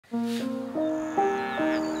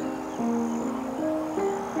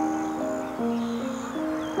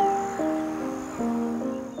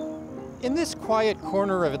In this quiet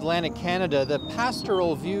corner of Atlantic Canada, the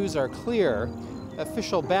pastoral views are clear,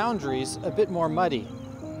 official boundaries a bit more muddy.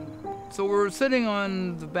 So we're sitting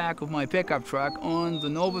on the back of my pickup truck on the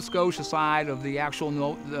Nova Scotia side of the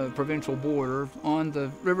actual provincial border, on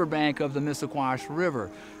the riverbank of the Missaguash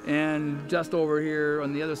River. And just over here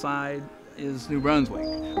on the other side is New Brunswick.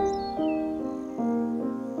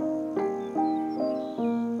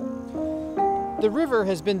 The river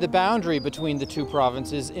has been the boundary between the two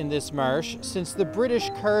provinces in this marsh since the British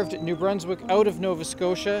carved New Brunswick out of Nova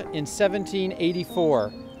Scotia in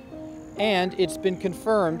 1784. And it's been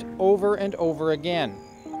confirmed over and over again.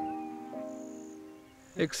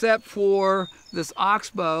 Except for this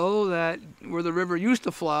oxbow where the river used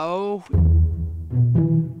to flow.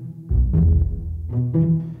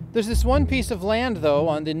 There's this one piece of land, though,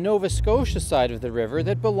 on the Nova Scotia side of the river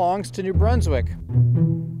that belongs to New Brunswick.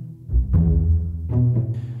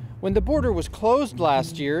 When the border was closed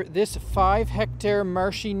last year, this 5-hectare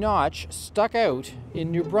marshy notch stuck out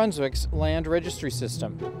in New Brunswick's land registry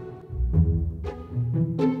system.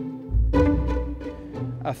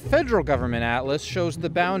 A federal government atlas shows the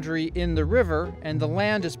boundary in the river and the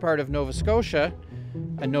land is part of Nova Scotia.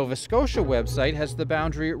 A Nova Scotia website has the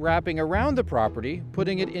boundary wrapping around the property,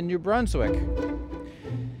 putting it in New Brunswick.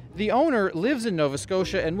 The owner lives in Nova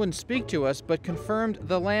Scotia and wouldn't speak to us, but confirmed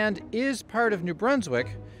the land is part of New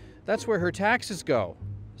Brunswick. That's where her taxes go.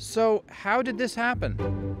 So how did this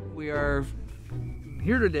happen? We are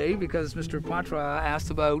here today because Mr. Poitras asked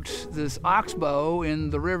about this oxbow in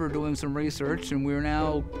the river doing some research, and we're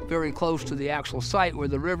now very close to the actual site where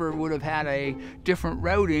the river would have had a different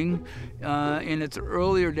routing in its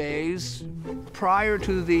earlier days prior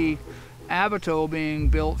to the abattoir being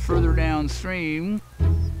built further downstream.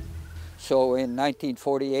 So in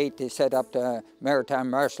 1948 they set up the Maritime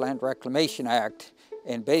Marshland Reclamation Act,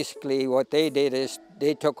 and basically what they did is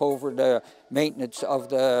they took over the maintenance of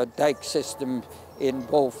the dike system in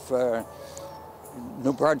both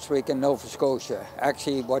New Brunswick and Nova Scotia.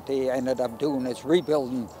 Actually, what they ended up doing is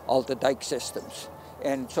rebuilding all the dike systems.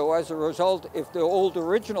 And so as a result, if the old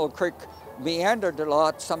original creek meandered a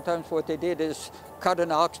lot, sometimes what they did is cut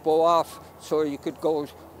an oxbow off so you could go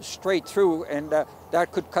straight through, and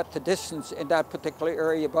that could cut the distance in that particular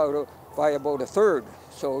area by about a third.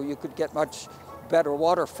 So you could get much better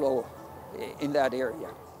water flow in that area.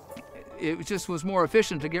 It just was more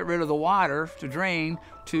efficient to get rid of the water, to drain,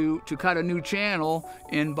 to cut a new channel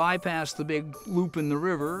and bypass the big loop in the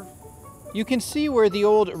river. You can see where the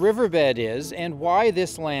old riverbed is and why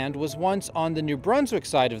this land was once on the New Brunswick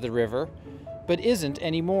side of the river, but isn't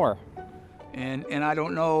anymore. And I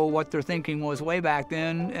don't know what their thinking was way back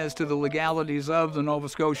then as to the legalities of the Nova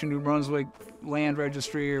Scotia New Brunswick land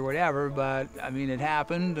registry or whatever, but I mean, it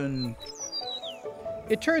happened. And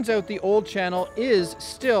it turns out the old channel is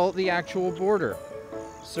still the actual border.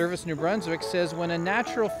 Service New Brunswick says when a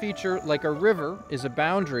natural feature like a river is a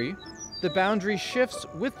boundary, the boundary shifts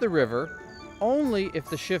with the river only if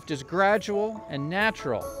the shift is gradual and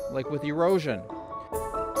natural, like with erosion.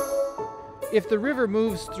 If the river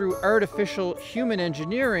moves through artificial human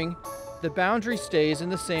engineering, the boundary stays in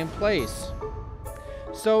the same place.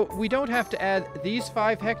 So we don't have to add these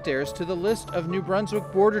 5 hectares to the list of New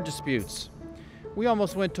Brunswick border disputes. We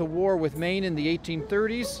almost went to war with Maine in the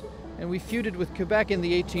 1830s, and we feuded with Quebec in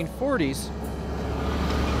the 1840s.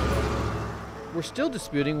 We're still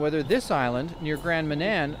disputing whether this island near Grand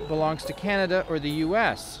Manan belongs to Canada or the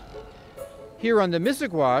US. Here on the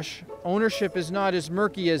Missaguash, ownership is not as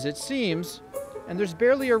murky as it seems, and there's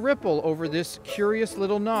barely a ripple over this curious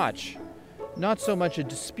little notch. Not so much a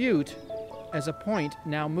dispute as a point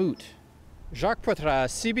now moot. Jacques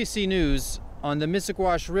Poitras, CBC News, on the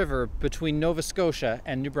Missaguash River between Nova Scotia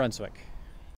and New Brunswick.